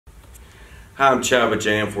Hi, I'm Chad with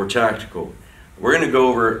JM4 Tactical. We're going to go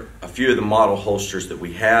over a few of the model holsters that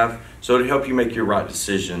we have so to help you make your right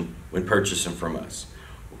decision when purchasing from us.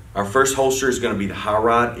 Our first holster is going to be the High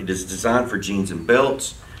Rod. It is designed for jeans and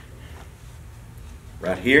belts.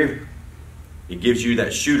 Right here, it gives you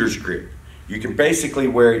that shooter's grip. You can basically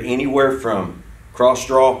wear it anywhere from cross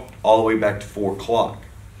draw all the way back to 4 o'clock.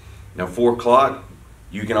 Now 4 o'clock,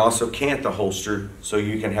 you can also cant the holster so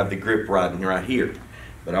you can have the grip riding right here.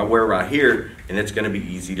 But I wear right here, and it's going to be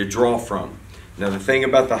easy to draw from. Now the thing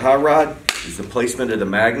about the High Rod is the placement of the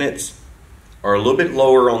magnets are a little bit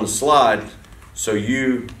lower on the slide, so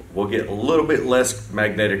you will get a little bit less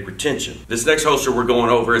magnetic retention. This next holster we're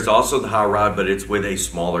going over is also the High Rod, but it's with a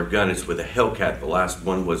smaller gun. It's with a Hellcat. The last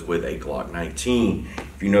one was with a Glock 19.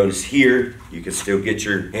 If you notice here, you can still get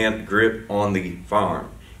your hand grip on the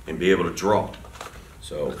firearm and be able to draw.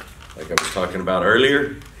 So, like I was talking about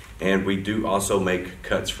earlier, and we do also make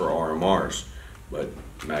cuts for RMRs, but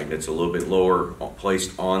magnets a little bit lower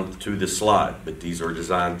placed onto the slide, but these are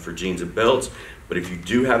designed for jeans and belts. But if you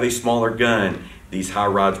do have a smaller gun, these High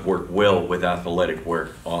Rods work well with athletic wear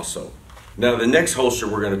also. Now the next holster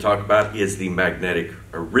we're going to talk about is the magnetic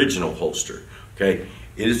original holster. Okay,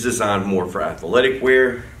 it is designed more for athletic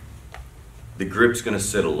wear. The grip's going to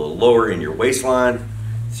sit a little lower in your waistline.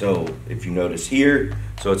 So if you notice here,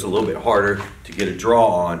 so it's a little bit harder to get a draw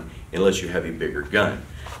on unless you have a bigger gun.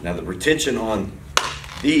 Now the retention on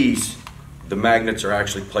these, the magnets are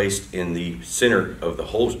actually placed in the center of the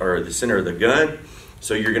holster, or the center of the gun.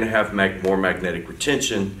 So you're going to have more magnetic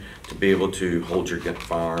retention to be able to hold your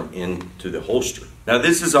firearm into the holster. Now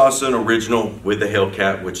this is also an original with the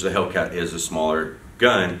Hellcat, which the Hellcat is a smaller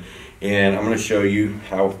gun. And I'm going to show you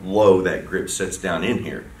how low that grip sits down in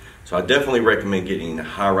here. So I definitely recommend getting a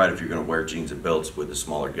High Rod if you're going to wear jeans and belts with a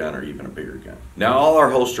smaller gun or even a bigger gun. Now all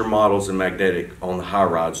our holster models and magnetic on the High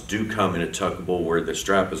Rods do come in a tuckable where the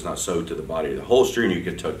strap is not sewed to the body of the holster, and you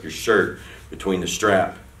can tuck your shirt between the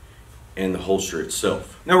strap and the holster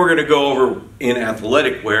itself. Now we're going to go over in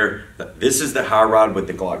athletic wear. This is the High Rod with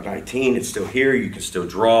the Glock 19. It's still here. You can still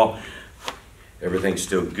draw. Everything's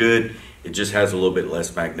still good. It just has a little bit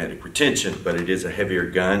less magnetic retention, but it is a heavier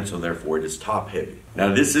gun, so therefore it is top heavy.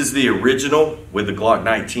 Now this is the original with the Glock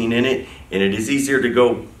 19 in it, and it is easier to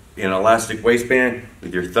go in an elastic waistband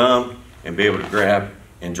with your thumb and be able to grab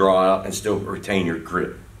and draw out and still retain your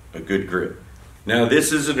grip, a good grip. Now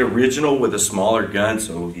this is an original with a smaller gun,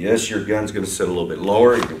 so yes, your gun's gonna sit a little bit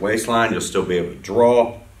lower in your waistline. You'll still be able to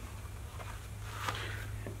draw,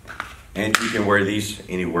 and you can wear these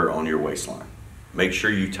anywhere on your waistline. Make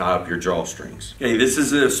sure you tie up your drawstrings. Okay, this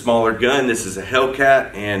is a smaller gun. This is a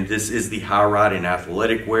Hellcat, and this is the High Rod in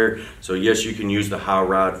athletic wear. So yes, you can use the High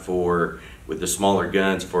Rod with the smaller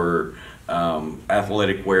guns for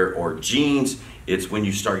athletic wear or jeans. It's when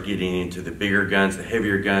you start getting into the bigger guns, the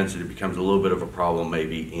heavier guns, that it becomes a little bit of a problem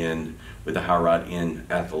maybe with the High Rod in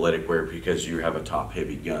athletic wear because you have a top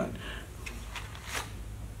heavy gun.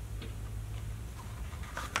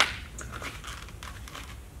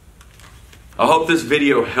 I hope this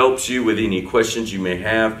video helps you with any questions you may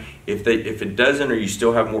have. If it doesn't, or you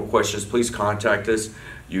still have more questions, please contact us.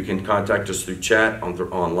 You can contact us through chat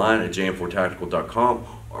online at jm4tactical.com,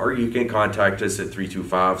 or you can contact us at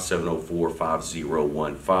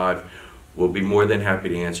 325-704-5015. We'll be more than happy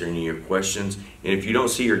to answer any of your questions. And if you don't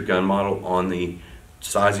see your gun model on the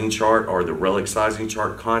sizing chart or the relic sizing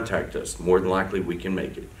chart, contact us. More than likely we can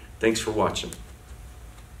make it. Thanks for watching.